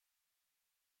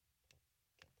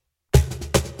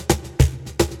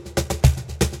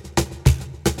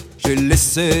J'ai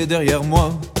laissé derrière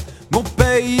moi mon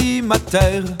pays, ma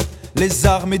terre, les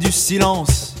armes et du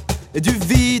silence et du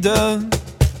vide.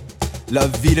 La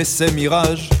ville et ses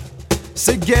mirages,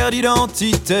 ses guerres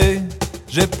d'identité.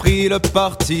 J'ai pris le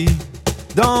parti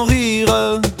d'en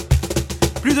rire.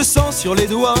 Plus de sang sur les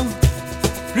doigts,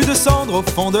 plus de cendres au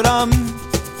fond de l'âme.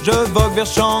 Je vogue vers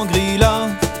Shangri-La,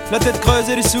 la tête creuse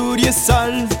et les souliers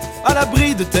sales, à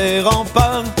l'abri de tes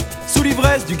remparts, sous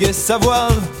l'ivresse du gai savoir.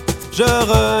 Je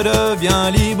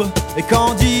redeviens libre et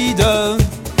candide.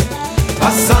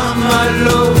 À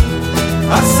Saint-Malo,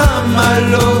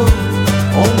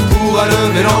 on pourra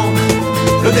lever l'ancre,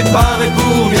 le départ est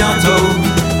pour bientôt.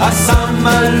 À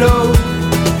Saint-Malo,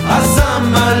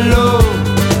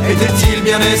 était-il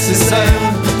bien nécessaire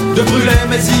de brûler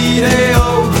mes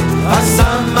idéaux? À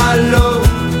Saint-Malo,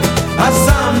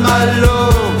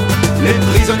 les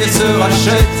prisonniers se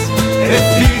rachètent et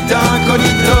filent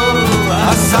incognito.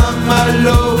 À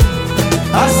Saint-Malo,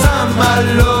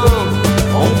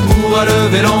 on pourra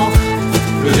lever l'ancre,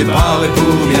 le départ est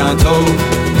pour bientôt.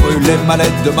 Brûler ma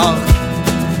lettre de marque,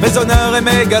 mes honneurs et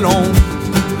mes galons.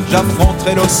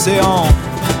 J'affronterai l'océan,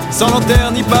 sans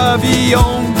lanterne ni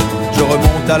pavillon. Je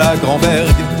remonte à la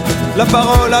Grand-Bergue, la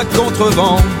parole à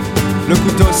contrevent, le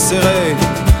couteau serré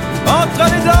entre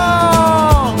les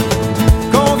dents.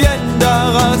 Qu'on vienne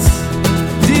d'Arras,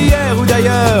 d'hier ou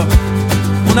d'ailleurs,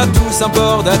 on a tous un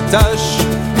port d'attache,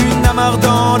 une amarre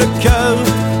dans le cœur.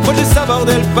 Moi j'ai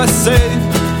sabordé le passé,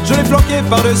 je l'ai flanqué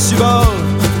par-dessus bord.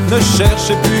 Ne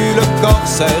cherchez plus le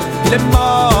corsaire, il est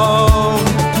mort.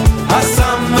 À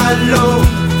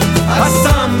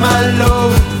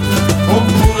Saint-Malo, on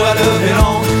pourra lever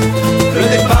l'ancre, le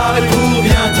départ est pour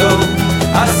bientôt.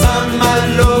 À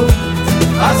Saint-Malo,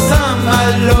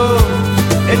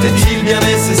 était-il bien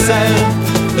nécessaire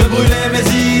de brûler mes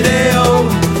idéaux?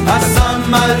 À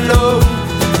Saint-Malo,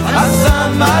 à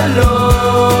Saint-Malo.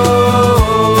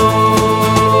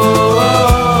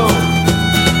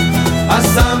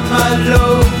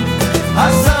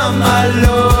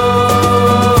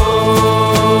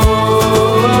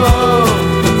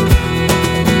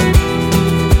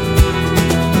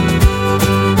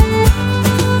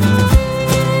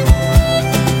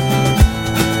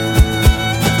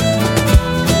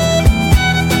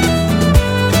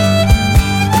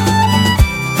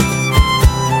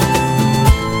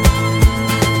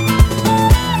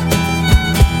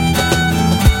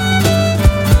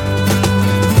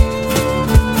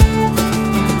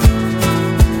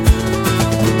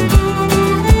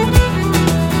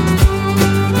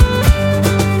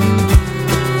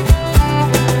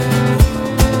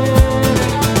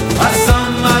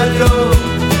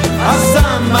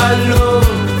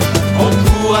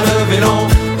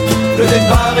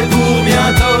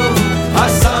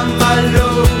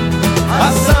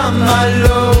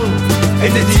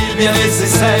 Était-il bien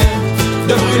nécessaire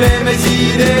de brûler mes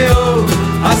idéaux?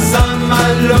 À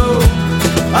Saint-Malo,